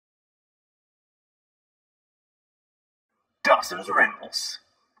Dawson's Rambles.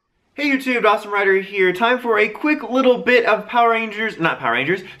 Hey YouTube, Dawson Rider here. Time for a quick little bit of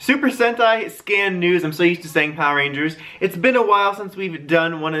Super Sentai scan news. I'm so used to saying Power Rangers. It's been a while since we've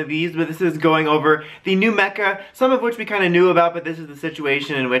done one of these, but this is going over the new Mecha, some of which we kind of knew about, but this is the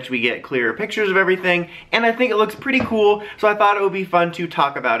situation in which we get clearer pictures of everything, and I think it looks pretty cool, so I thought it would be fun to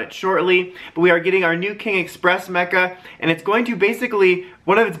talk about it shortly. But we are getting our new King Express Mecha, and it's going to basically,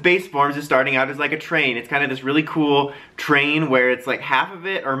 one of its base forms is starting out as like a train. It's kind of this really cool train where it's like half of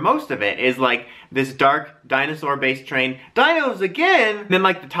it, or most of it, is like this dark dinosaur-based train. Dinos again! And then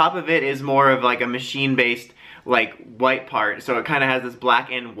like the top of it is more of like a machine-based like white part. So it kind of has this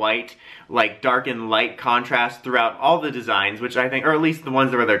black and white, like dark and light contrast throughout all the designs, which I think, or at least the ones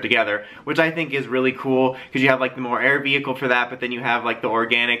that were there together, which I think is really cool because you have like the more air vehicle for that, but then you have like the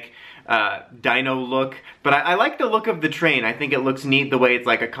organic dino look. But I like the look of the train. I think it looks neat the way it's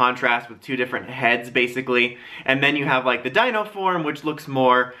like a contrast with two different heads basically. And then you have like the dino form, which looks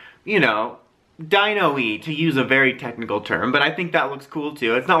more, you know, dino-y, to use a very technical term, but I think that looks cool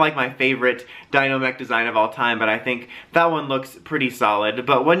too. It's not like my favorite dino mech design of all time, but I think that one looks pretty solid.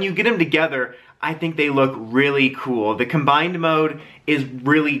 But when you get them together, I think they look really cool. The combined mode is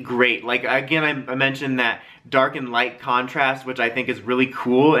really great. Like, again, I mentioned that dark and light contrast, which I think is really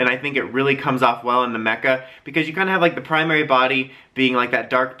cool, and I think it really comes off well in the mecha, because you kind of have like the primary body being like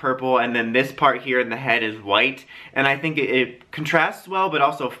that dark purple, and then this part here in the head is white, and I think it contrasts well, but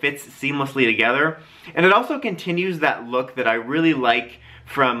also fits seamlessly together. And it also continues that look that I really like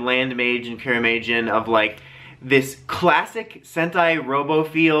from Land Mage and Kiramager of like this classic Sentai Robo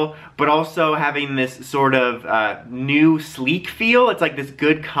feel, but also having this sort of new sleek feel. It's like this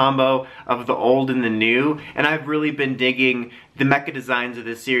good combo of the old and the new, and I've really been digging the mecha designs of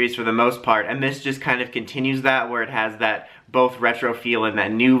this series for the most part, and this just kind of continues that, where it has that both retro feel and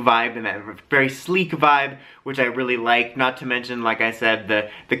that new vibe and that very sleek vibe, which I really like. Not to mention, like I said,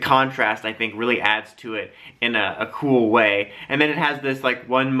 the contrast I think really adds to it in a cool way. And then it has this like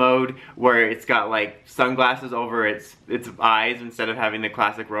one mode where it's got like sunglasses over its eyes instead of having the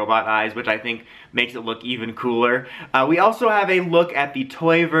classic robot eyes, which I think makes it look even cooler. We also have a look at the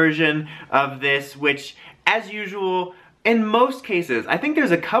toy version of this, which, as usual, in most cases, I think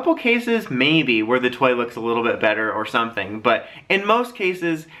there's a couple cases maybe where the toy looks a little bit better or something, but in most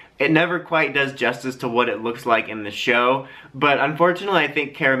cases it never quite does justice to what it looks like in the show. But unfortunately, I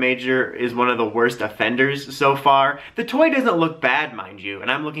think Kiramager is one of the worst offenders so far. The toy doesn't look bad, mind you,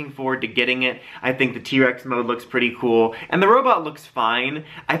 and I'm looking forward to getting it. I think the T-Rex mode looks pretty cool, and the robot looks fine.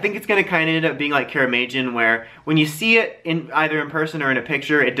 I think it's gonna kind of end up being like Kiramager, where when you see it either in person or in a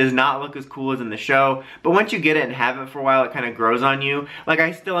picture, it does not look as cool as in the show, but once you get it and have it for a while, it kind of grows on you. Like,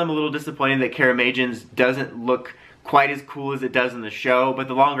 I still am a little disappointed that Kiramager's doesn't look quite as cool as it does in the show, but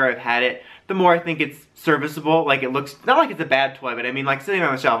the longer I've had it, the more I think it's serviceable. Like, it looks, not like it's a bad toy, but I mean, like, sitting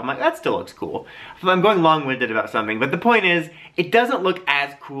on the shelf, I'm like, that still looks cool. So I'm going long-winded about something, but the point is, it doesn't look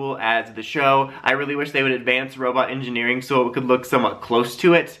as cool as the show. I really wish they would advance robot engineering so it could look somewhat close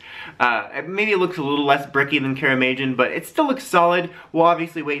to it. Maybe it looks a little less bricky than Kiramager, but it still looks solid. We'll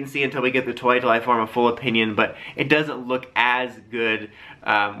obviously wait and see until we get the toy till I form a full opinion, but it doesn't look as good,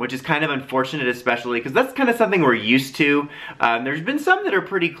 which is kind of unfortunate, especially because that's kind of something we're used to. There's been some that are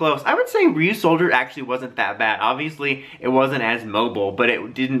pretty close. I would say Ryu Soldier actually wasn't that bad. Obviously, it wasn't as mobile, but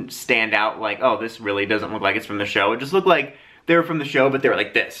it didn't stand out like, oh, this really doesn't look like it's from the show. It just looked like they were from the show, but they were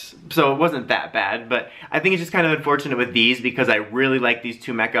like this. So it wasn't that bad, but I think it's just kind of unfortunate with these because I really like these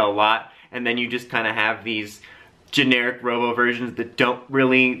two mecha a lot, and then you just kind of have these generic Robo versions that don't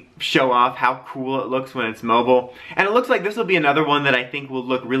really show off how cool it looks when it's mobile. And it looks like this will be another one that I think will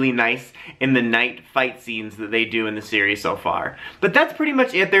look really nice in the night fight scenes that they do in the series so far. But that's pretty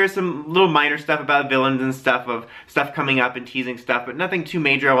much it. There's some little minor stuff about villains and stuff, of stuff coming up and teasing stuff, but nothing too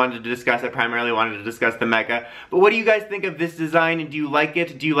major I wanted to discuss. I primarily wanted to discuss the mecha. But what do you guys think of this design? Do you like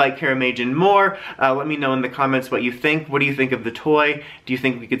it? Do you like Kiramager more? Let me know in the comments what you think. What do you think of the toy? Do you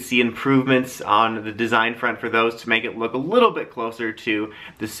think we could see improvements on the design front for those to make it look a little bit closer to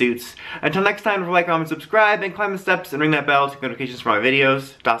the suits? Until next time, don't forget to like, comment, subscribe, and climb the steps and ring that bell to get notifications for my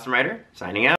videos. Dawson Rider, signing out.